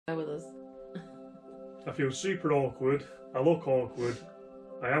with us. I feel super awkward. I look awkward.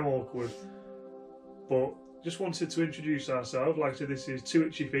 I am awkward. But just wanted to introduce ourselves. Like I said, this is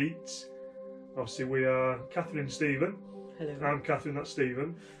Twoitchyfeet. Obviously, we are Catherine and Stephen. Hello. I'm Catherine, that's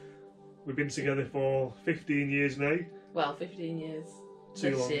Stephen. We've been together for 15 years now. Well, 15 years.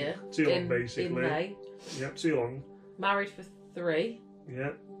 Too long. Year. Too long, basically. In May. Yep, too long. Married for 3.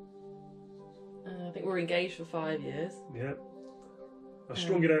 Yep. I think we're engaged for 5 years. Yep. I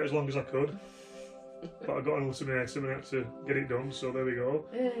strung it out as long as I could. But I got an ultimatum and I had to get it done, so there we go.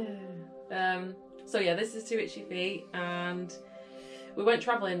 So yeah, this is Twoitchyfeet, and we went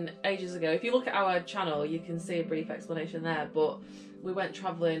travelling ages ago. If you look at our channel, you can see a brief explanation there, but we went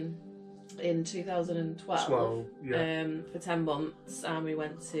travelling in 2012 for 10 months, and we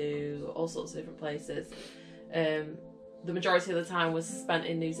went to all sorts of different places. The majority of the time was spent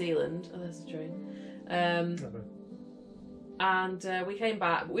in New Zealand. Oh, there's a train. And we came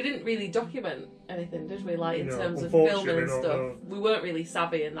back. We didn't really document anything, did we? Like in terms of filming and stuff. No. We weren't really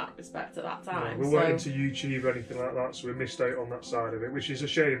savvy in that respect at that time. No, we weren't into YouTube or anything like that, so we missed out on that side of it, which is a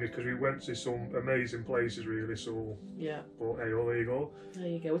shame because we went to some amazing places, really. So yeah. But hey, oh, there you go. There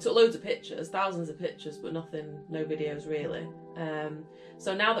you go. We took loads of pictures, thousands of pictures, but no videos really.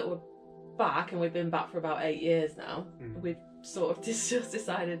 So now that we're back, and we've been back for about 8 years now, we've sort of just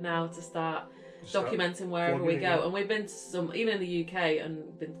decided now to start documenting wherever we go, and we've been to some, even in the UK,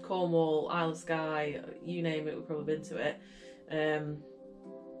 and been to Cornwall, Isle of Skye, you name it, we've probably been to it.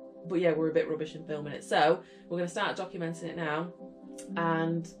 But yeah, we're a bit rubbish in filming it, so we're going to start documenting it now.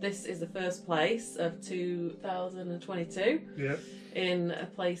 And this is the first place of 2022. Yeah. In a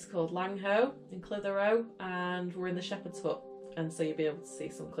place called Langho in Clitheroe, and we're in the Shepherd's Hut. And so you'll be able to see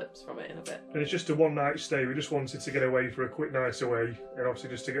some clips from it in a bit. And it's just a one-night stay. We just wanted to get away for a quick night away, and obviously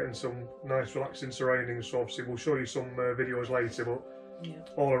just to get in some nice relaxing surroundings. So obviously we'll show you some videos later, but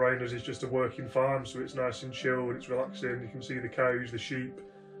all around us is just a working farm, so it's nice and chilled, it's relaxing. You can see the cows, the sheep,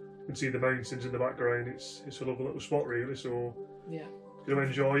 you can see the mountains in the background. It's a lovely little spot really, so yeah. You're going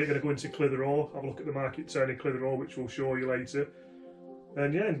to enjoy it. You're going to go into Clitheroe, have a look at the market town in Clitheroe, which we'll show you later.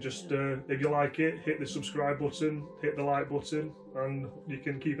 And yeah, and just if you like it, hit the subscribe button, hit the like button, and you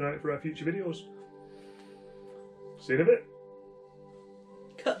can keep an eye out for our future videos. See you in a bit.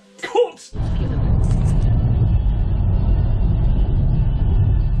 Cut! Cut!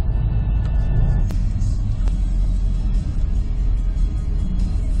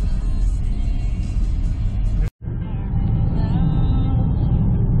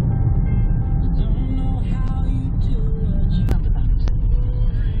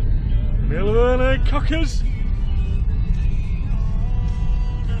 Cockers!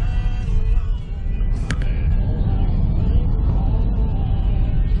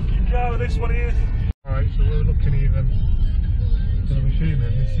 Looking car with this one here. Alright, so we're looking even. So I'm assuming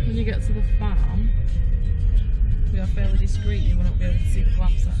this is. When you get to the farm, we are fairly discreet, you won't be able to see the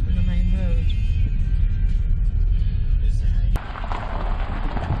lamps up in the main road.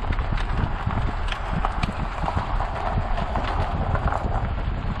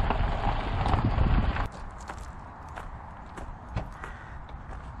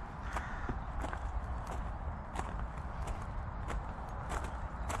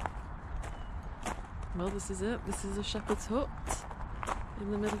 Well, this is it. This is a shepherd's hut in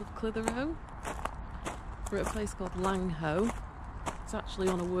the middle of Clitheroe. We're at a place called Langho. It's actually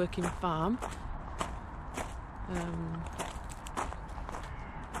on a working farm.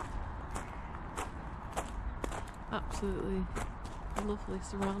 Absolutely lovely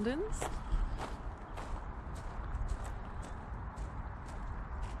surroundings.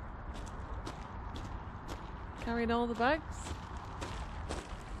 Carrying all the bags.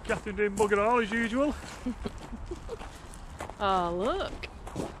 Catherine doing bugger all as usual. Oh look!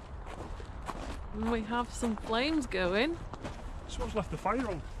 And we have some flames going. Someone's left the fire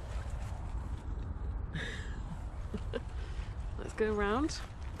on. Let's go round.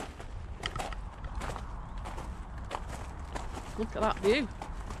 Look at that view.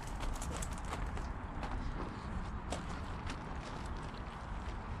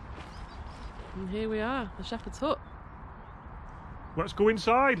 And here we are, the shepherd's hut. Let's go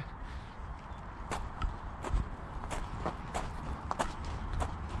inside.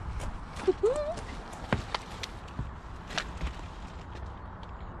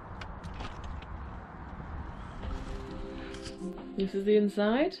 This is the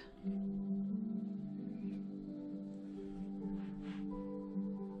inside.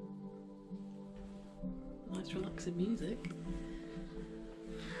 Nice relaxing music.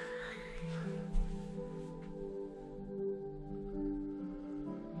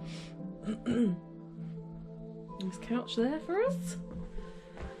 Nice couch there for us.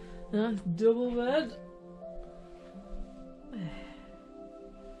 Nice double bed.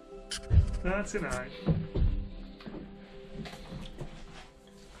 That's a night.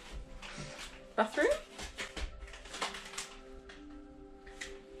 Bathroom?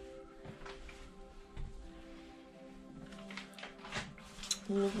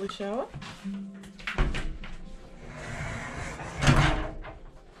 Lovely shower.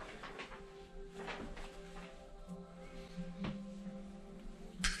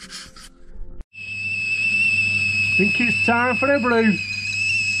 Think it's time for a brew.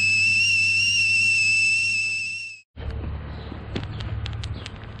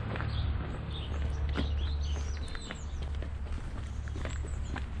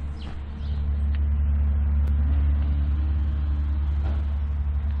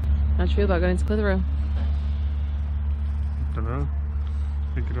 How do you feel about going to Clitheroe? Don't know.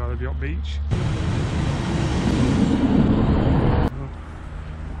 Think I'd rather be on beach.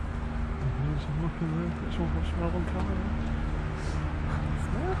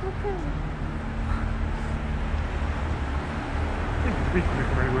 We could be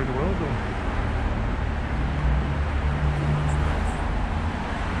from anywhere in the world though.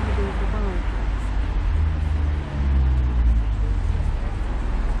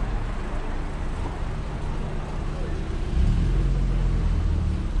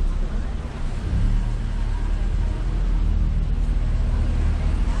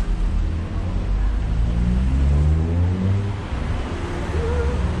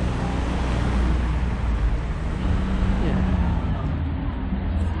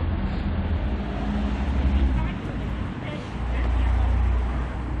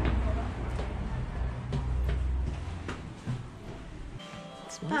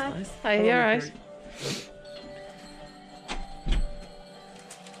 Hi. Nice. Hi, you alright?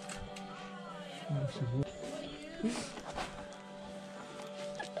 I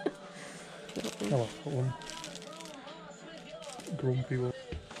like that one. Grumpy one.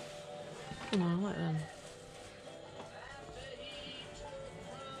 Oh, I like them.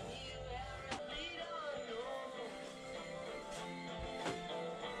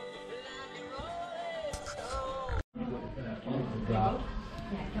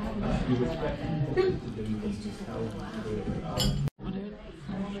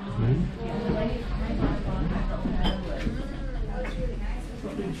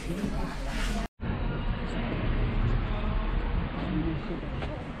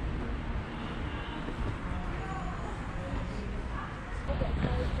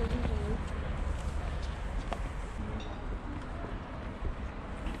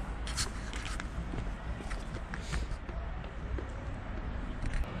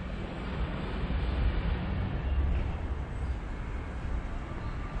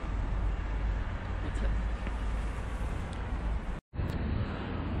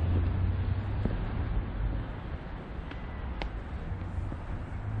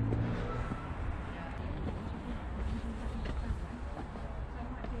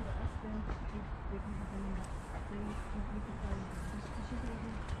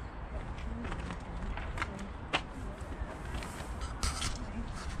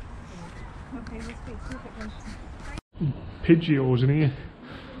 Pidgeots in here.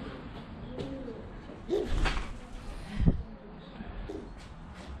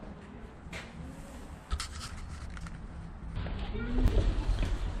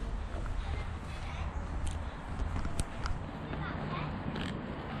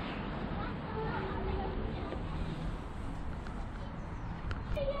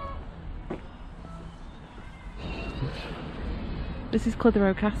 This is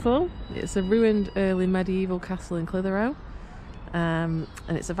Clitheroe Castle. It's a ruined early medieval castle in Clitheroe, and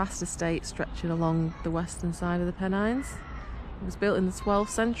it's a vast estate stretching along the western side of the Pennines. It was built in the 12th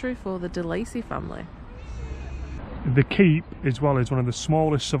century for the de Lacy family. The keep, as well, is one of the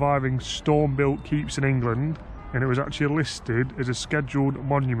smallest surviving stone-built keeps in England, and it was actually listed as a scheduled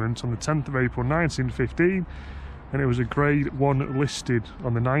monument on the 10th of April 1915, and it was a Grade 1 listed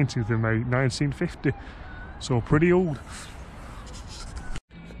on the 19th of May 1950, so pretty old.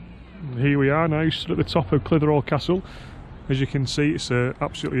 Here we are now, stood at the top of Clitheroe Castle. As you can see, it's an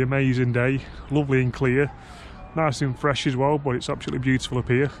absolutely amazing day, lovely and clear, nice and fresh as well, but it's absolutely beautiful up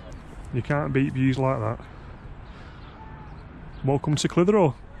here. You can't beat views like that. Welcome to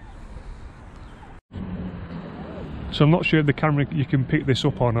Clitheroe. So I'm not sure if the camera you can pick this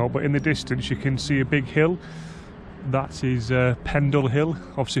up or not, but in the distance you can see a big hill. That is Pendle Hill.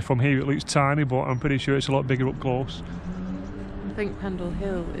 Obviously from here it looks tiny, but I'm pretty sure it's a lot bigger up close. I think Pendle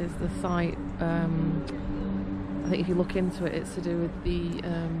Hill is the site I think if you look into it, it's to do with the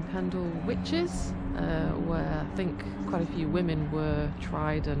Pendle witches, where I think quite a few women were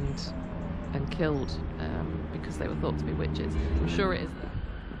tried and killed because they were thought to be witches. I'm sure it is.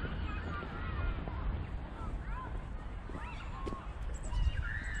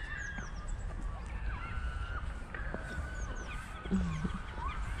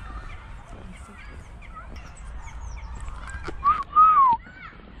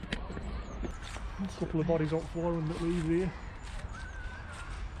 A couple of bodies on floor and that leaves here.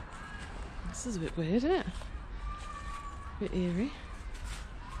 This is a bit weird, isn't it? A bit eerie.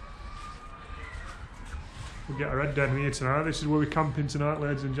 We'll get our head down here tonight. This is where we're camping tonight,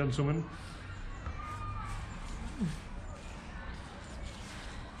 ladies and gentlemen.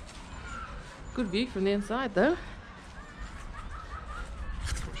 Good view from the inside, though.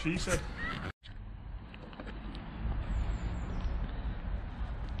 That's what she said.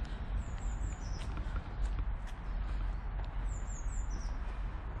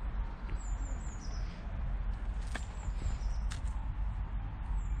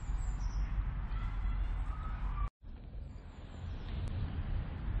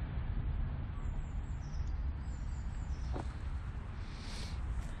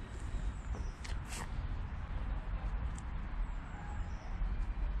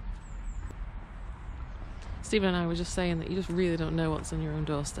 Stephen and I were just saying that you just really don't know what's on your own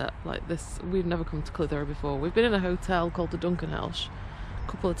doorstep. Like this, we've never come to Clitheroe before. We've been in a hotel called the Duncanhelsh a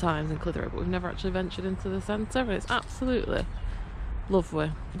couple of times in Clitheroe, but we've never actually ventured into the centre, and it's absolutely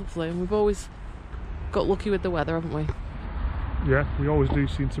lovely, lovely. And we've always got lucky with the weather, haven't we? Yeah, we always do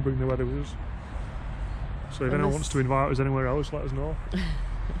seem to bring the weather with us. So if anyone wants to invite us anywhere else, let us know.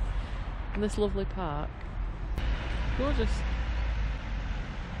 And this lovely park, gorgeous.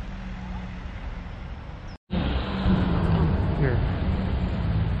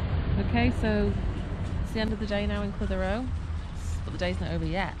 Okay, so it's the end of the day now in Clitheroe, but the day's not over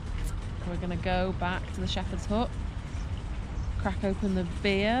yet. We're going to go back to the shepherd's hut, crack open the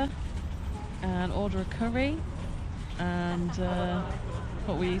beer and order a curry, and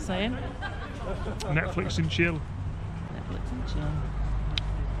what were you saying? Netflix and chill. Netflix and chill.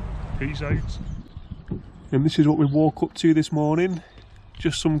 Peace out. And this is what we woke up to this morning.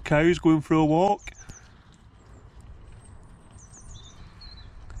 Just some cows going for a walk.